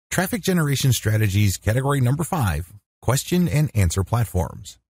Traffic generation strategies, category number 5, question and answer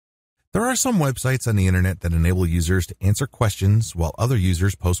platforms. There are some websites on the internet that enable users to answer questions while other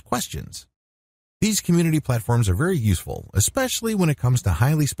users post questions. These community platforms are very useful, especially when it comes to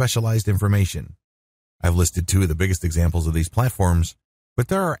highly specialized information. I've listed 2 of the biggest examples of these platforms, but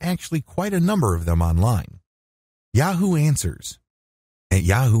there are actually quite a number of them online. Yahoo Answers. At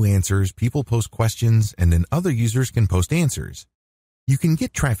Yahoo Answers, people post questions and then other users can post answers. You can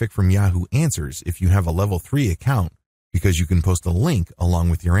get traffic from Yahoo Answers if you have a level 3 account because you can post a link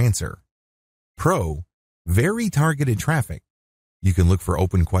along with your answer. Pro, very targeted traffic. You can look for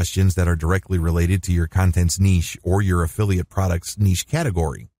open questions that are directly related to your content's niche or your affiliate product's niche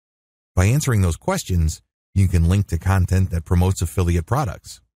category. By answering those questions, you can link to content that promotes affiliate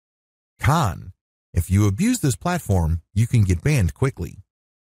products. Con, if you abuse this platform, you can get banned quickly.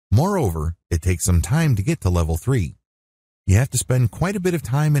 Moreover, it takes some time to get to level 3. You have to spend quite a bit of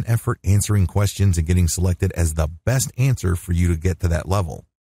time and effort answering questions and getting selected as the best answer for you to get to that level.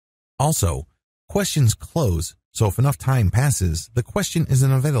 Also, questions close, so if enough time passes, the question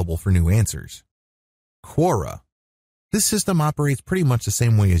isn't available for new answers. Quora. This system operates pretty much the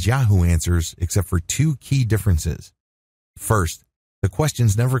same way as Yahoo Answers, except for 2 key differences. First, the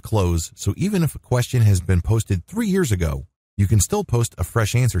questions never close, so even if a question has been posted 3 years ago, you can still post a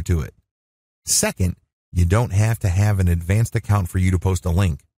fresh answer to it. Second, you don't have to have an advanced account for you to post a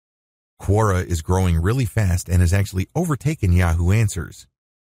link. Quora is growing really fast and has actually overtaken Yahoo Answers.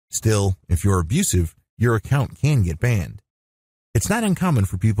 Still, if you're abusive, your account can get banned. It's not uncommon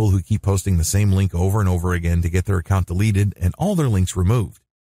for people who keep posting the same link over and over again to get their account deleted and all their links removed.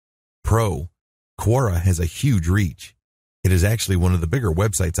 Pro, Quora has a huge reach. It is actually one of the bigger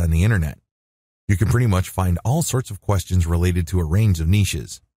websites on the internet. You can pretty much find all sorts of questions related to a range of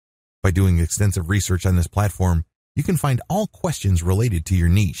niches. By doing extensive research on this platform, you can find all questions related to your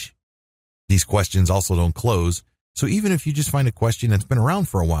niche. These questions also don't close, so even if you just find a question that's been around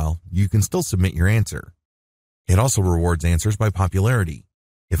for a while, you can still submit your answer. It also rewards answers by popularity.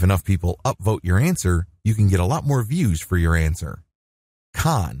 If enough people upvote your answer, you can get a lot more views for your answer.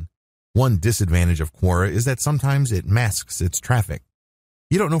 Con. One disadvantage of Quora is that sometimes it masks its traffic.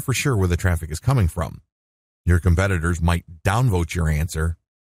 You don't know for sure where the traffic is coming from. Your competitors might downvote your answer.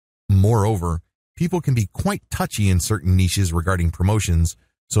 Moreover, people can be quite touchy in certain niches regarding promotions,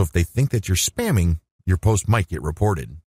 so if they think that you're spamming, your post might get reported.